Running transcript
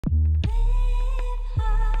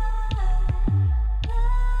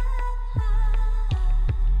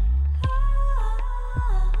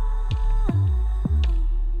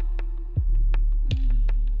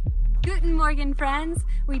Morgan friends.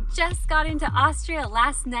 We just got into Austria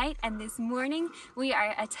last night and this morning we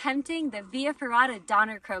are attempting the Via Ferrata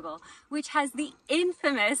Donnerkogel, which has the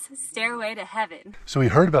infamous Stairway to Heaven. So we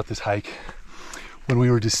heard about this hike when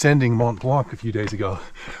we were descending Mont Blanc a few days ago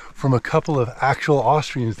from a couple of actual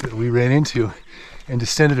Austrians that we ran into and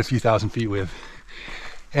descended a few thousand feet with.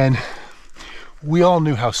 And we all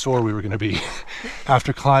knew how sore we were going to be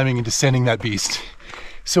after climbing and descending that beast.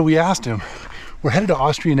 So we asked him, we're headed to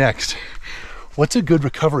Austria next, what's a good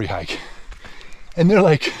recovery hike? And they're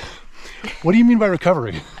like, what do you mean by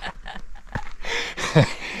recovery?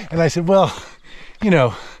 And I said, well, you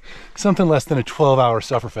know, something less than a 12-hour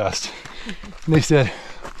sufferfest. And they said,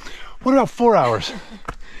 what about 4 hours?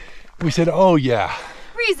 We said, oh yeah.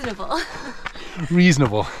 Reasonable.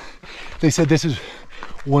 Reasonable. They said this is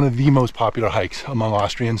one of the most popular hikes among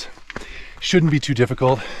Austrians. Shouldn't be too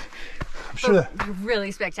difficult. I'm sure that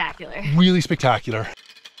really spectacular. Really spectacular.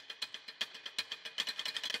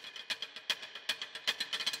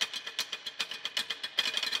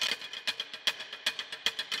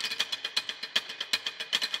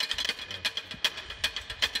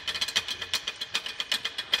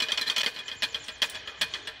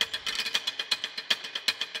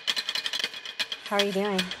 How are you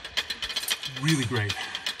doing? Really great.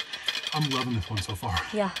 I'm loving this one so far.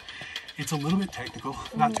 Yeah. It's a little bit technical,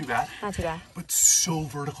 not too bad. Not too bad. But so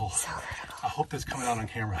vertical. So vertical. I hope that's coming out on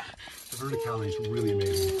camera. The verticality is really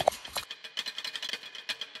amazing.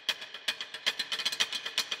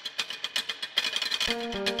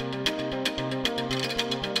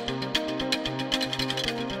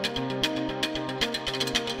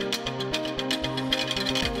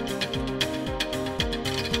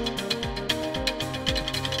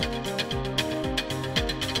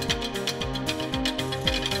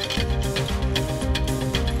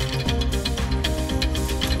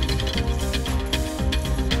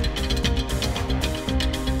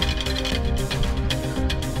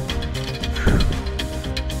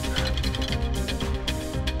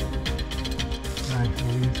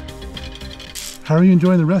 How are you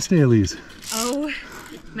enjoying the rest day, Elise? Oh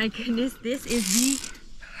my goodness, this is the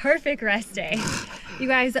perfect rest day. You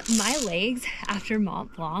guys, my legs after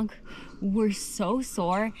Mont Blanc were so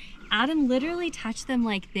sore. Adam literally touched them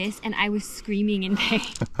like this and I was screaming in pain.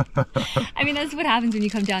 I mean, that's what happens when you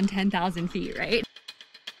come down 10,000 feet, right?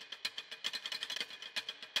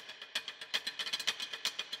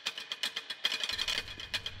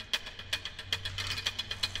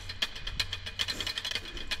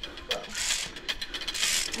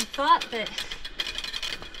 I thought that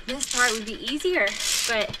this part would be easier,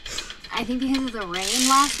 but I think because of the rain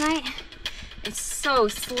last night, it's so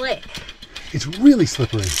slick. It's really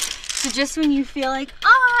slippery. So just when you feel like,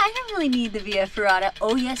 I don't really need the Via Ferrata,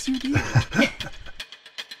 oh yes you do.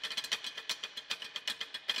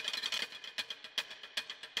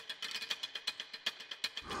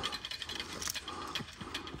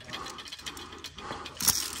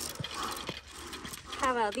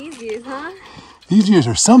 How about these views, huh? These views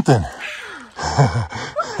are something. Oh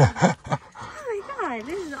my god,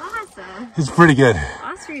 this is awesome. It's pretty good.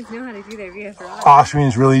 Austrians know how to do their Via Ferrata.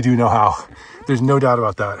 Austrians really do know how. There's no doubt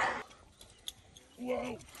about that.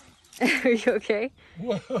 Whoa. Are you okay?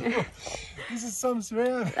 Whoa. This is some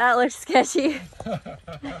sand. That looks sketchy. It's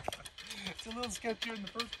a little sketchier in the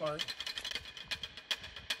first part.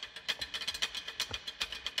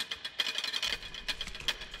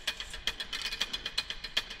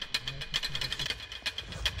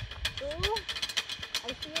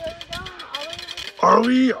 Are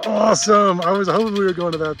we? Awesome! I was hoping we were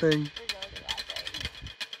going to that thing.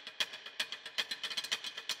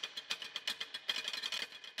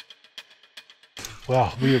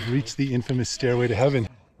 Wow, we have reached the infamous Stairway to Heaven.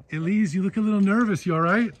 Elise, you look a little nervous. You all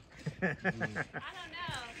right? I don't know.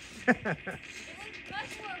 It looks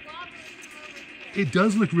much more wobbly from over here. It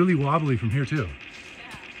does look really wobbly from here too.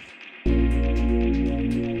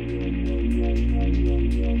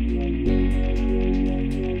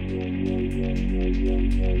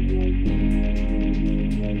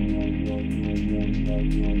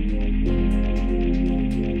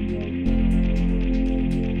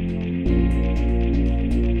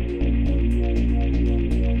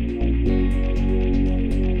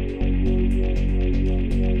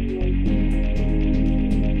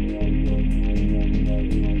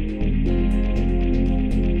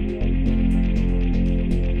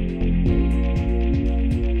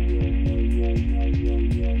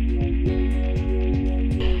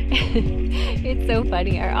 It's so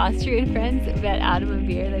funny. Our Austrian friends bet Adam a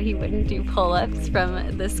beer that he wouldn't do pull-ups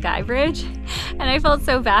from the sky bridge. And I felt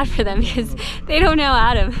so bad for them because they don't know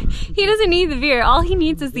Adam. He doesn't need the beer. All he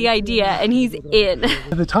needs is the idea and he's in.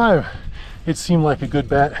 At the time, it seemed like a good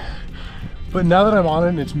bet. But now that I'm on it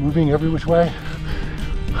and it's moving every which way,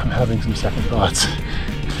 I'm having some second thoughts.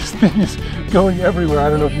 This thing is going everywhere. I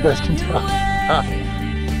don't know if you guys can tell.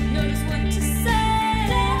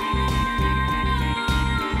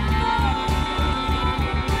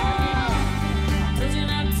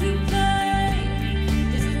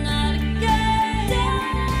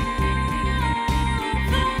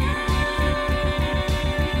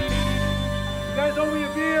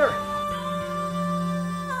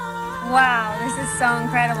 Wow, this is so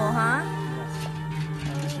incredible, huh?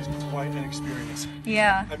 This is quite an experience.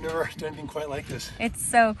 Yeah. I've never done anything quite like this. It's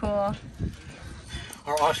so cool.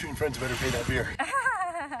 Our Austrian friends better pay that beer.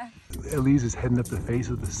 Elise is heading up the face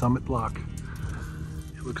of the summit block.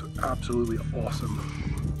 It looks absolutely awesome.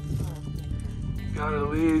 Got it,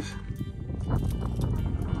 Elise.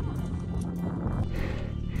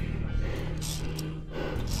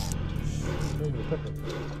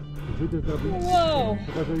 Whoa!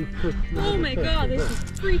 Oh my god, this is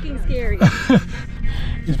freaking scary.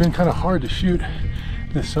 It's been kind of hard to shoot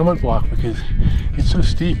this summit block because it's so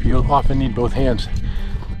steep. You'll often need both hands.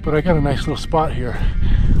 But I got a nice little spot here.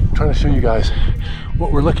 I'm trying to show you guys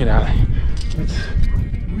what we're looking at. It's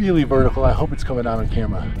really vertical. I hope it's coming out on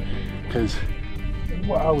camera because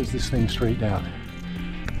wow, is this thing straight down.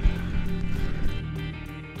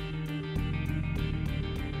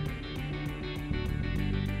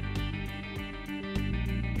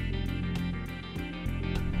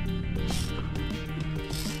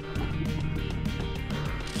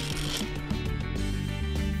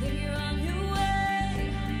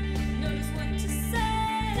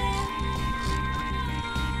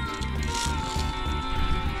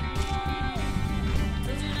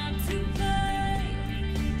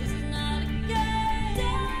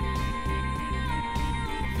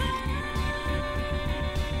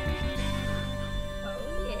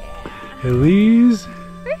 Elise,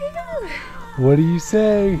 what do you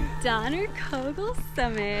say? Donnerkogel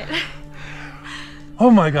Summit.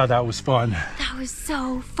 Oh my god, that was fun. That was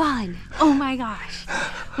so fun. Oh my gosh.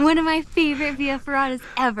 One of my favorite via ferratas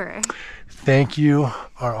ever. Thank you,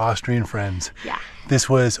 our Austrian friends. Yeah. This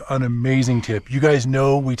was an amazing tip. You guys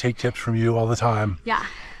know we take tips from you all the time. Yeah.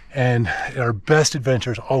 And our best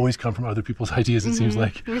adventures always come from other people's ideas, it seems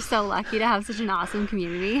like. We're so lucky to have such an awesome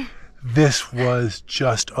community. This was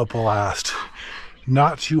just a blast.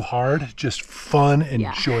 Not too hard, just fun and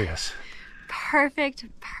joyous. Perfect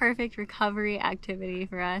recovery activity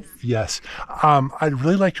for us. Yes. I'd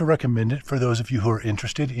really like to recommend it for those of you who are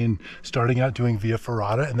interested in starting out doing via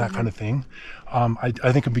ferrata and that kind of thing. I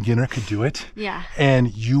think a beginner could do it. Yeah.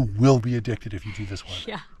 And you will be addicted if you do this one.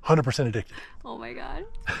 Yeah. 100% addicted. Oh my god.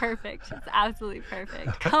 Perfect. It's absolutely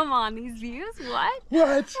perfect. Come on, these views. What?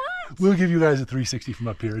 What? We'll give you guys a 360 from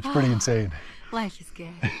up here. It's pretty insane. Life is good.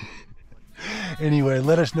 Anyway,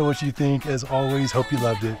 let us know what you think. As always, hope you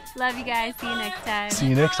loved it. Love you guys. See you next time. See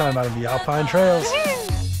you next time out on the Alpine Trails.